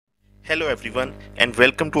Hello everyone and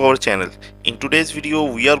welcome to our channel. In today's video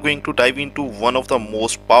we are going to dive into one of the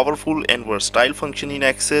most powerful and versatile function in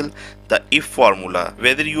Excel, the if formula.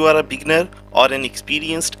 Whether you are a beginner or an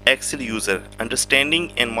experienced Excel user,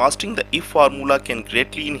 understanding and mastering the if formula can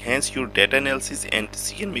greatly enhance your data analysis and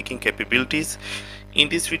decision making capabilities. In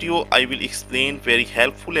this video, I will explain very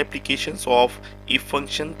helpful applications of if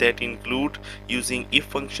function that include using if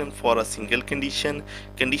function for a single condition,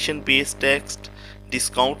 condition based text,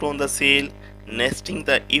 discount on the sale, nesting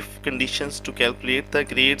the if conditions to calculate the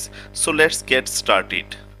grades. So let's get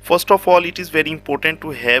started. First of all, it is very important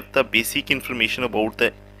to have the basic information about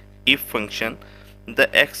the if function. The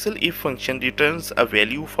Excel if function returns a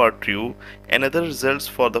value for true and other results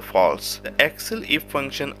for the false. The Excel if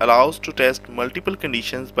function allows to test multiple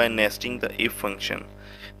conditions by nesting the if function.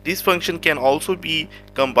 This function can also be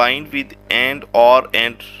combined with and, or,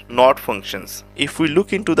 and not functions. If we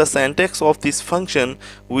look into the syntax of this function,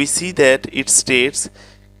 we see that it states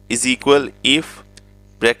is equal if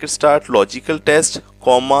bracket start logical test,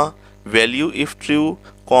 comma, value if true,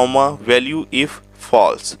 comma, value if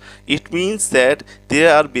false. It means that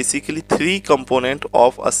there are basically three components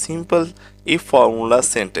of a simple if formula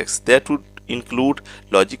syntax that would include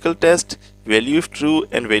logical test, value if true,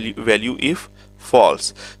 and value if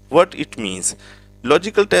false. What it means: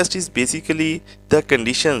 logical test is basically the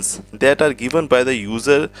conditions that are given by the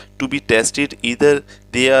user to be tested, either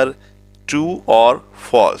they are true or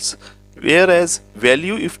false, whereas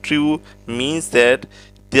value if true means that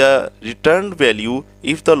the returned value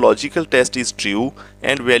if the logical test is true,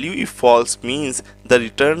 and value if false means the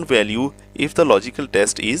returned value if the logical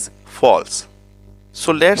test is false.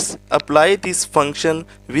 So let's apply this function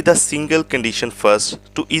with a single condition first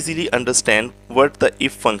to easily understand what the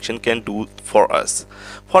if function can do for us.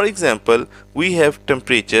 For example, we have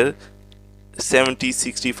temperature 70,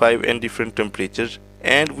 65 and different temperatures,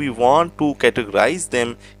 and we want to categorize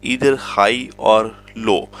them either high or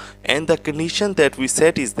low, and the condition that we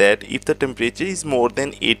set is that if the temperature is more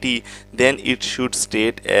than 80, then it should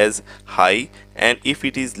state as high, and if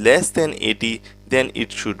it is less than 80, then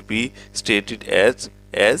it should be stated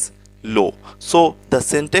as low. So the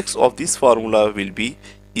syntax of this formula will be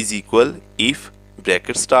is equal if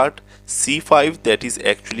bracket start C5, that is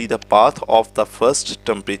actually the path of the first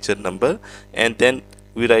temperature number, and then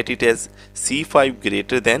we write it as C5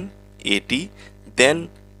 greater than 80, then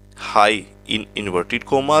high in inverted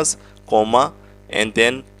commas, comma, and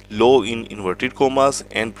then low in inverted commas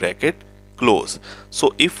and bracket close.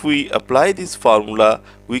 So if we apply this formula,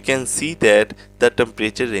 we can see that the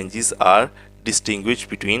temperature ranges are distinguished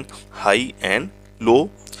between high and low.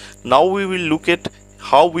 Now we will look at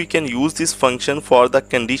how we can use this function for the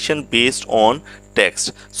condition based on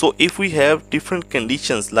text. So if we have different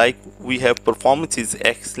conditions, like we have performances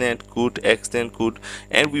excellent, good,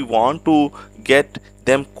 and we want to get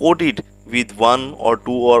them coded with 1 or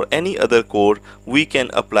 2 or any other code, we can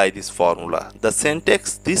apply this formula. The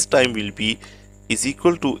syntax this time will be is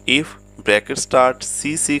equal to if bracket start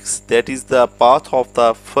C6, that is the path of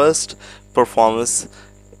the first performance,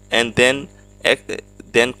 and then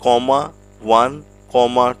comma 1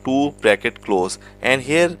 comma 2 bracket close. And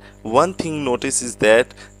here one thing notice is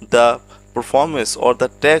that the performance or the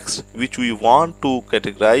text which we want to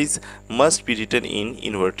categorize must be written in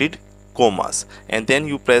inverted commas, and then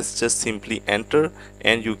you press just simply enter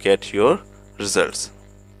and you get your results.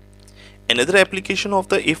 Another application of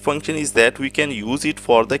the if function is that we can use it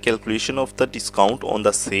for the calculation of the discount on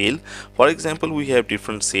the sale. For example, we have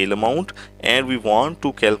different sale amount and we want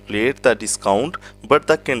to calculate the discount, but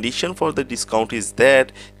the condition for the discount is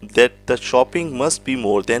that the shopping must be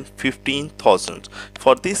more than 15,000.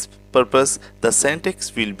 For this purpose, the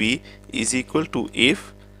syntax will be is equal to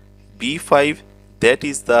if B5, that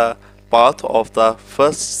is the path of the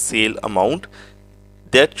first sale amount,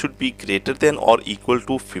 that should be greater than or equal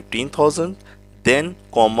to 15,000, then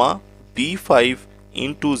comma B5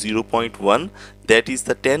 into 0.1, that is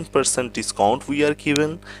the 10% discount we are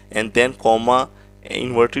given, and then comma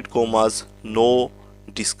inverted commas no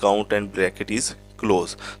discount and bracket is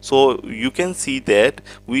close. So you can see that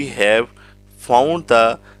we have found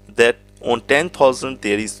that on 10,000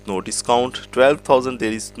 there is no discount, 12,000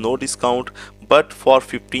 there is no discount, but for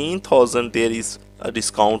 15,000 there is a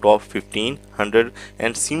discount of 1500,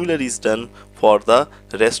 and similar is done for the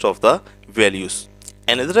rest of the values.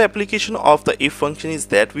 Another application of the if function is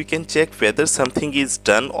that we can check whether something is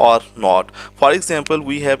done or not. For example,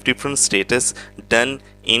 we have different status: done,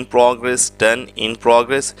 in progress,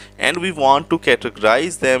 and we want to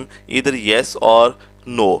categorize them either yes or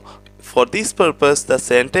no. For this purpose, the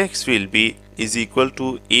syntax will be is equal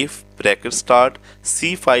to if bracket start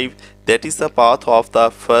C5, that is the path of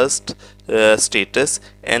the first status,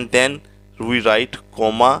 and then we write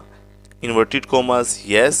comma, inverted commas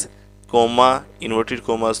yes, comma, inverted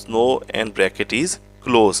commas no, and bracket is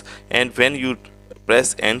close. And when you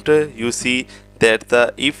press enter, you see that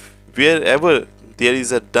the if wherever there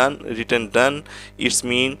is a done written done, its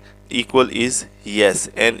mean equal is yes,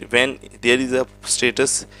 and when there is a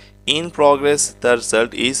status in progress, the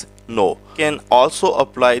result is no. Can also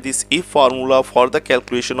apply this if formula for the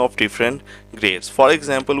calculation of different grades. For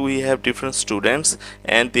example, we have different students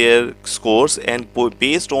and their scores, and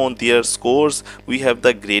based on their scores we have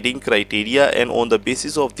the grading criteria, and on the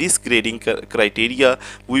basis of this grading criteria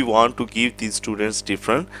we want to give these students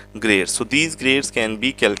different grades. So these grades can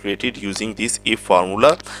be calculated using this if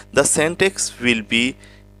formula. The syntax will be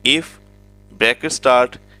if bracket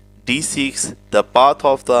start D6, the path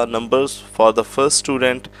of the numbers for the first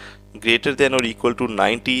student greater than or equal to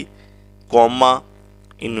 90, comma,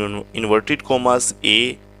 in inverted commas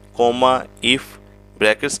A, comma, if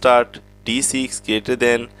bracket start D6 greater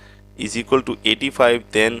than is equal to 85,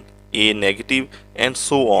 then A negative, and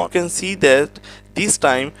so on. You can see that this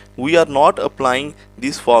time we are not applying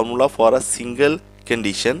this formula for a single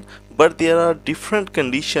condition, but there are different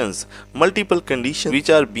conditions, multiple conditions which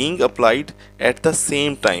are being applied at the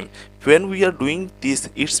same time. When we are doing this,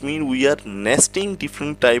 it means we are nesting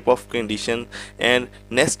different type of condition and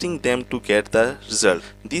nesting them to get the result.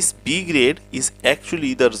 This B grade is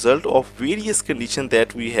actually the result of various conditions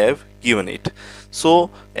that we have given it. So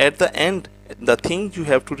at the end, the thing you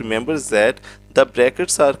have to remember is that the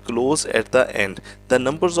brackets are closed at the end. The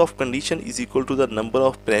numbers of condition is equal to the number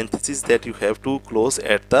of parentheses that you have to close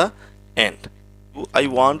at the end. I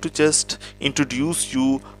want to just introduce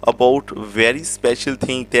you about very special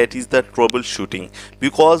thing, that is the troubleshooting,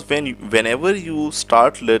 because whenever you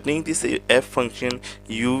start learning this f function,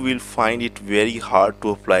 you will find it very hard to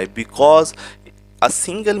apply, because a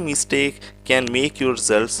single mistake can make your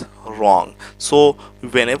results wrong. So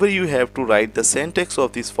whenever you have to write the syntax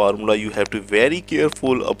of this formula, you have to be very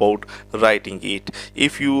careful about writing it.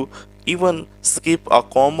 If you even skip a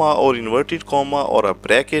comma or inverted comma or a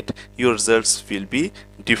bracket, your results will be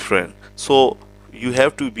different. So you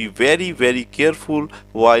have to be very careful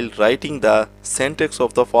while writing the syntax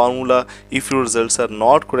of the formula. If your results are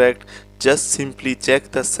not correct, just simply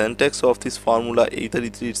check the syntax of this formula, either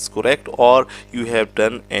it is correct or you have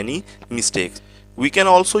done any mistakes. We can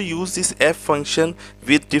also use this f function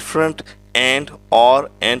with different and, or,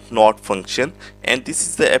 and not function, and this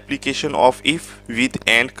is the application of if with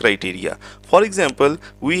and criteria. For example,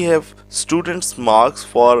 we have students marks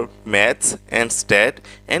for maths and stat,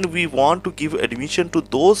 and we want to give admission to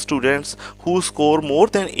those students who score more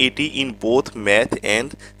than 80 in both math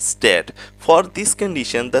and stat. For this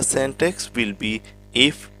condition, the syntax will be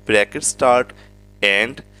if bracket start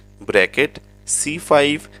and bracket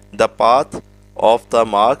C5, the path of the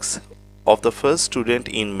marks of the first student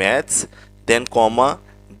in maths, then comma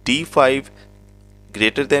D5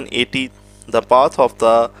 greater than 80, the path of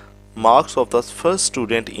the marks of the first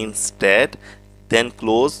student in stat, then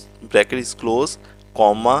close, bracket is closed,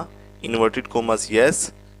 comma, inverted commas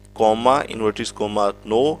yes, comma, inverted comma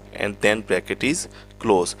no, and then bracket is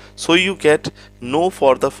closed. So you get no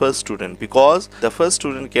for the first student, because the first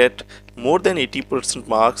student get more than 80%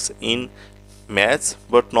 marks in maths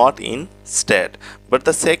but not in stat. But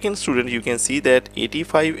the second student, you can see that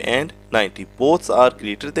 85 and 90 both are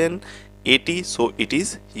greater than 80, so it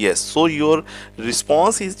is yes. So your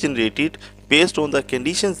response is generated based on the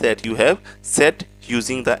conditions that you have set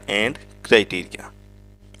using the AND criteria.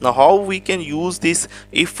 Now how we can use this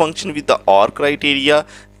if function with the OR criteria?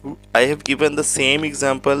 I have given the same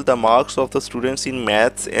example, the marks of the students in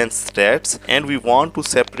maths and stats, and we want to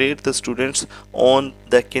separate the students on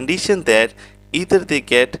the condition that either they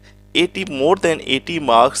get more than 80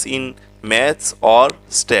 marks in maths or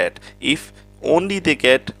stat. If only they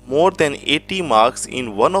get more than 80 marks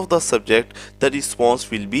in one of the subject, the response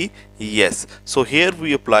will be yes. So here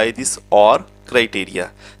we apply this OR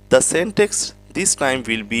criteria. The syntax this time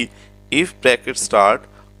will be if bracket start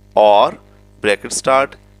or bracket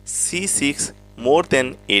start C6 more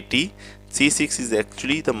than 80. C6 is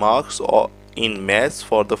actually the marks in maths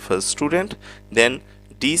for the first student, then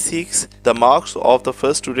D6 the marks of the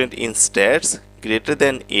first student in stats greater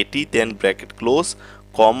than 80, then bracket close,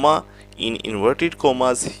 comma, in inverted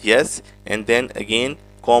commas yes, and then again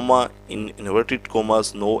comma, in inverted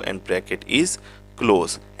commas no, and bracket is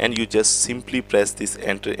close, and you just simply press this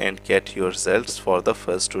enter and get your results for the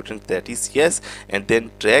first student, that is yes, and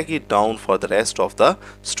then drag it down for the rest of the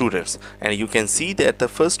students, and you can see that the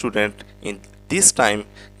first student in this time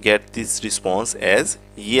get this response as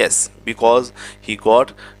yes, because he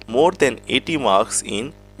got more than 80 marks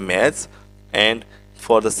in maths, and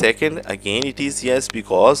for the second again it is yes,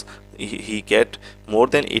 because he get more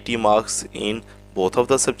than 80 marks in both of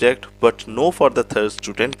the subject, but no for the third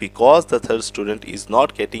student, because the third student is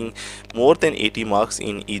not getting more than 80 marks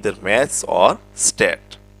in either maths or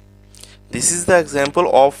stat. This is the example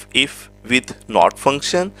of if with not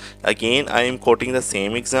function. Again I am quoting the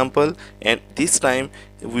same example, and this time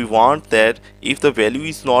we want that if the value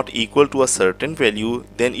is not equal to a certain value,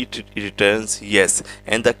 then it returns yes,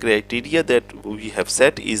 and the criteria that we have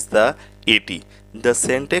set is the 80. The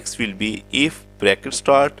syntax will be if bracket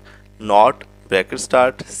start not bracket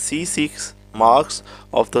start C6 marks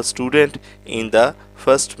of the student in the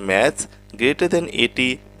first maths greater than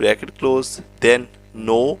 80 bracket close, then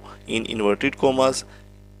no in inverted commas,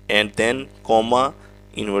 and then comma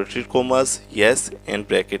inverted commas yes, and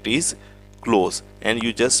bracket is close, and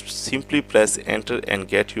you just simply press enter and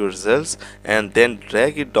get your results, and then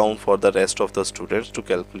drag it down for the rest of the students to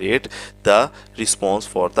calculate the response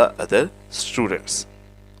for the other students.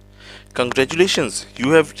 Congratulations, you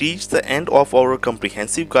have reached the end of our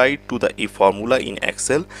comprehensive guide to the if formula in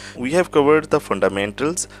Excel. We have covered the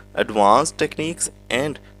fundamentals, advanced techniques,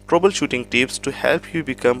 and troubleshooting tips to help you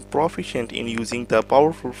become proficient in using the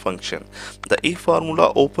powerful function. The if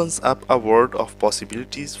formula opens up a world of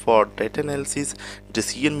possibilities for data analysis,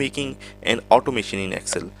 decision making, and automation in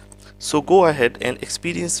Excel. So go ahead and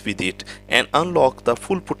experience with it and unlock the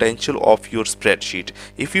full potential of your spreadsheet.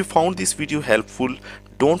 If you found this video helpful,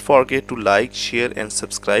 don't forget to like, share, and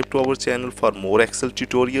subscribe to our channel for more Excel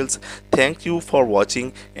tutorials. Thank you for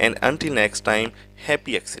watching, and until next time,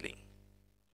 happy Excelling.